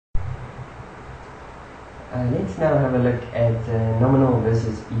Let's now have a look at nominal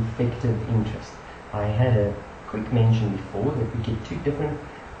versus effective interest. I had a quick mention before that we get two different,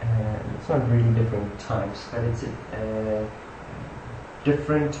 it's not really different types, but it's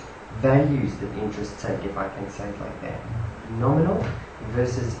different values that interest take, if I can say it like that. Nominal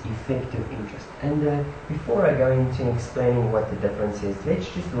versus effective interest. And before I go into explaining what the difference is, let's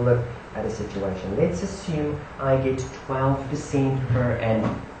just look at a situation. Let's assume I get 12% per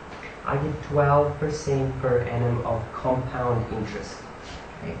annum. I get 12% per annum of compound interest.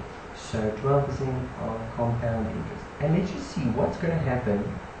 Okay, so 12% of compound interest. And let's just see what's going to happen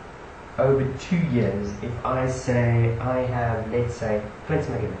over 2 years if I say I have, let's make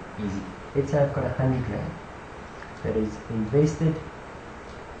it easy. Let's say I've got 100 Rand that is invested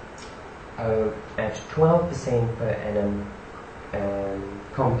at 12% per annum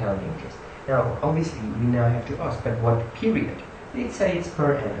compound interest. Now, obviously, we now have to ask, but what period? Let's say it's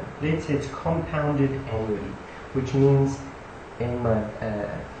per annum. Let's say it's compounded annually, which means in my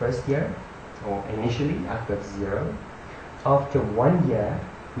first year, or initially, I've got 0. After 1 year,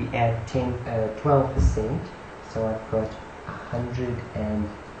 we add 12%, so I've got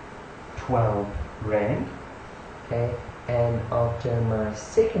 112 Rand. Okay, and after my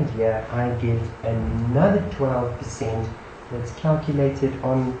second year, I get another 12% that's calculated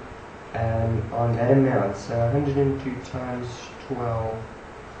on that amount. So 102 times 12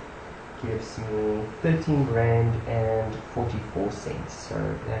 gives me 13 Rand and 44 cents. So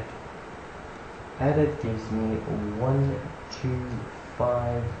that added gives me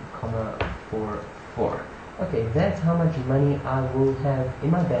 125,44. Okay, that's how much money I will have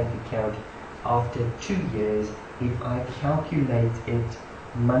in my bank account after 2 years if I calculate it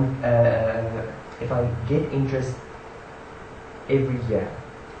if I get interest every year.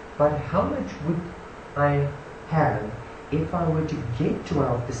 But how much would I have if I were to get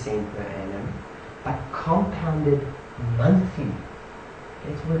 12% per annum but compounded monthly?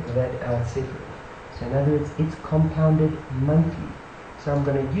 Let's work that out separately. So in other words, it's compounded monthly. So I'm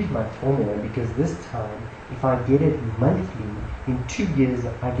going to use my formula because this time, if I get it monthly, in 2 years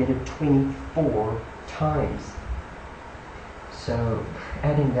I get it 24 times. So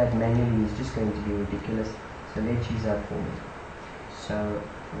adding that manually is just going to be ridiculous. So let's use our formula. So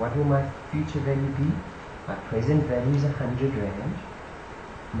what will my future value be? My present value is 100 Rand.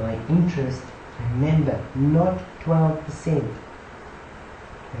 My interest, remember, not 12%.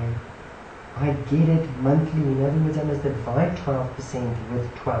 Okay. I get it monthly. In other words, I must divide 12%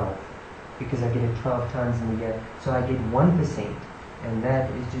 with 12 because I get it 12 times in the year. So I get 1%, and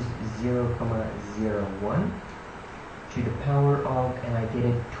that is just 0,01 to the power of, and I get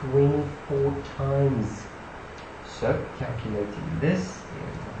it 24 times. So calculating this is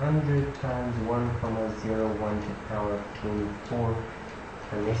 100 times 1,01 to the power of 24.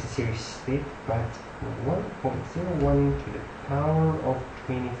 Unnecessary step, but 1.01 to the power of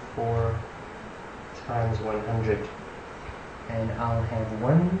 24 times 100, and I'll have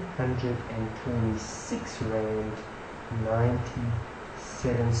 126 Rand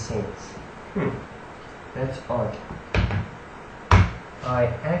 97 cents. That's odd. I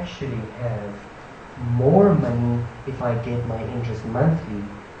actually have more money if I get my interest monthly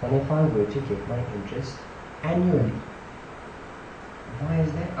than if I were to get my interest annually. Why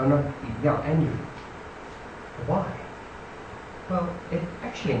is that? Oh no, yeah, annually. Why? Well, it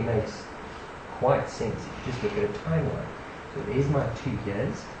actually makes quite sense if you just look at a timeline. So there's my 2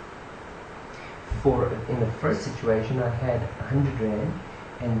 years. In the first situation, I had 100 Rand,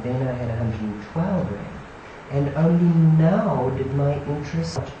 and then I had 112 Rand, and only now did my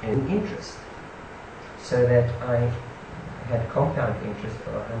interest and interest, so that I had compound interest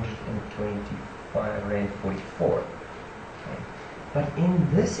of 125 Rand 44. Okay. But in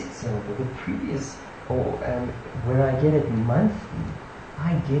this example, the previous, where I get it monthly,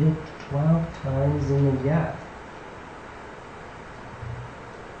 I get it 12 times in a year.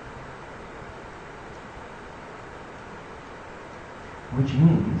 Which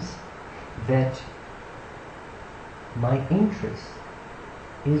means that my interest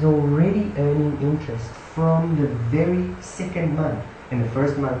is already earning interest from the very second month. In the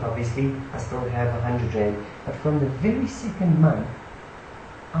first month, obviously, I still have 100 Rand, but from the very second month,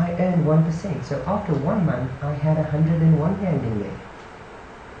 I earn 1%. So after 1 month, I had 101 Rand in there.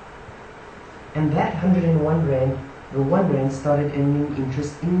 And that 101 Rand, the 1 Rand started earning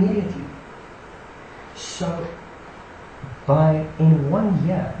interest immediately. So in 1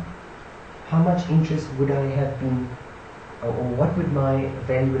 year, how much interest would I have been, or what would my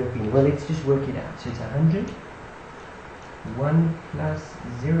value have been? Well, let's just work it out. So it's 100, 1 plus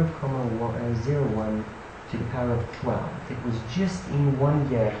 0,01 to the power of 12. If it was just in 1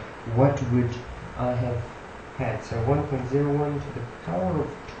 year, what would I have that. So 1.01 to the power of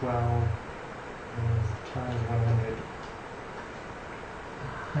 12 is times 100.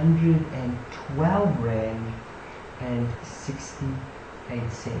 112 Rand and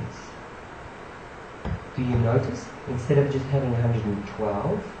 68 cents. Do you notice? Instead of just having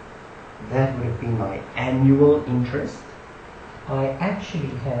 112, that would have been my annual interest. I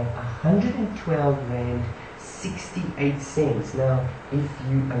actually have 112 Rand 68 cents. Now, if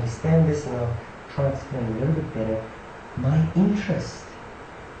you understand this, and I'll try to explain a little bit better, my interest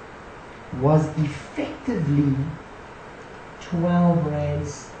was effectively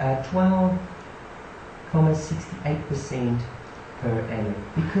 12.68% per annum,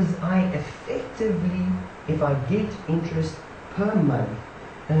 because I effectively, if I get interest per month,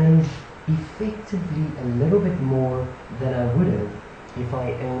 earned effectively a little bit more than I would have if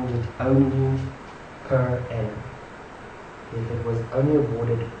I earned it only per annum, if it was only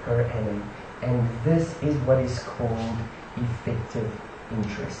awarded per annum. And this is what is called effective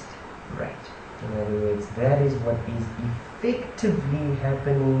interest rate. In other words, that is what is effectively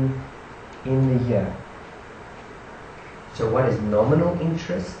happening in the year. So what is nominal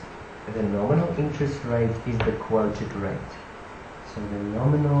interest? The nominal interest rate is the quoted rate. So the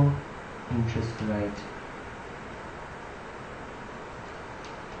nominal interest rate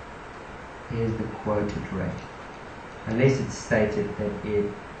is the quoted rate, unless it's stated that it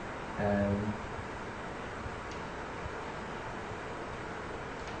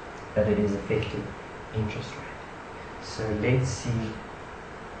is effective interest rate. So let's see,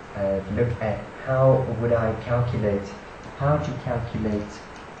 look at how would I calculate, how to calculate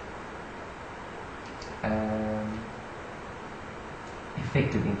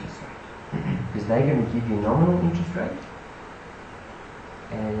effective interest rate. Because they're going to give you nominal interest rate,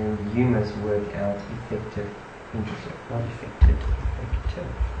 and you must work out effective interest rate. Not effective, effective.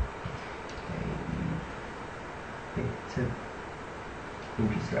 Okay. Effective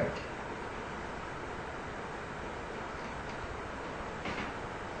interest rate.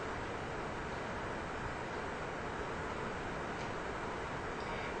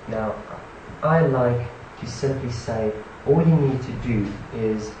 Now, I like to simply say all you need to do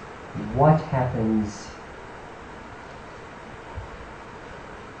is what happens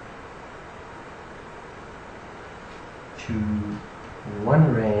to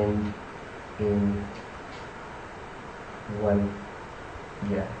 1 Rand in 1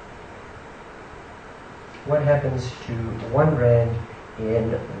 year. What happens to 1 Rand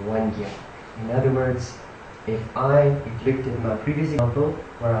in 1 year? In other words, if I looked at my previous example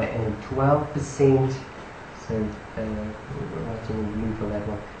where I earned 12%, so we're writing in blue for that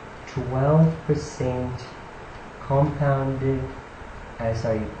one, 12% compounded,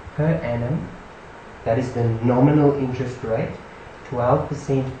 per annum, that is the nominal interest rate,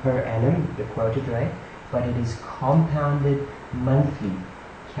 12% per annum, the quoted rate, but it is compounded monthly.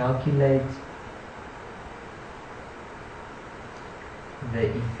 Calculate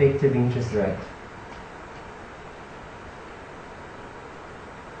the effective interest rate.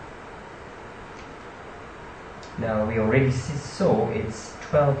 Now we already saw it's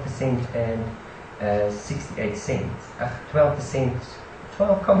 12% and 68 cents. 12%,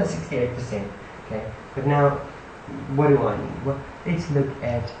 12.68%. Okay, but now what do I need? Well, let's look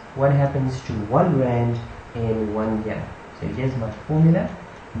at what happens to 1 Rand in 1 year. So here's my formula.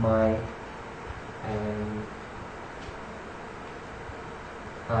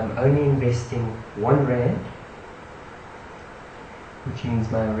 I'm only investing 1 Rand, which means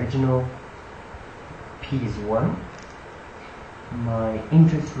my original P is 1. My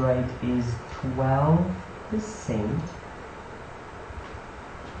interest rate is 12%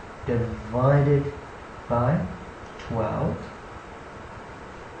 divided by 12,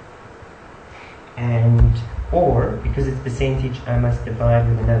 and or because it's percentage, I must divide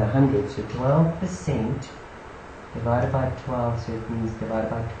with another 100. So 12% divided by 12, so it means divided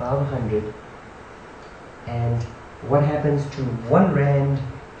by 1200. And what happens to 1 Rand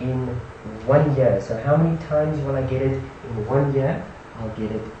in 1 year? So how many times will I get it in 1 year? I'll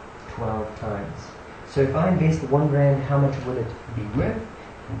get it 12 times. So if I invest 1 Rand, how much will it be worth?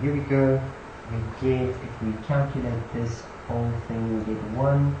 And here we go. We get, if we calculate this whole thing, we get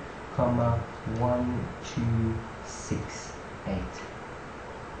 1,1268.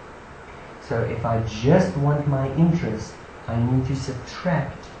 So if I just want my interest, I need to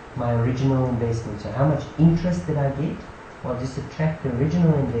subtract my original investment. So how much interest did I get? Well, just subtract the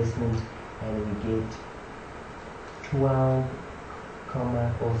original investment, and we get 12,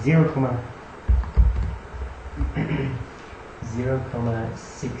 or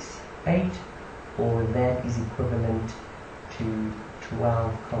 0.68, or that is equivalent to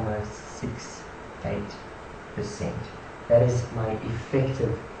 12.68 That is my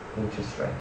effective interest rate.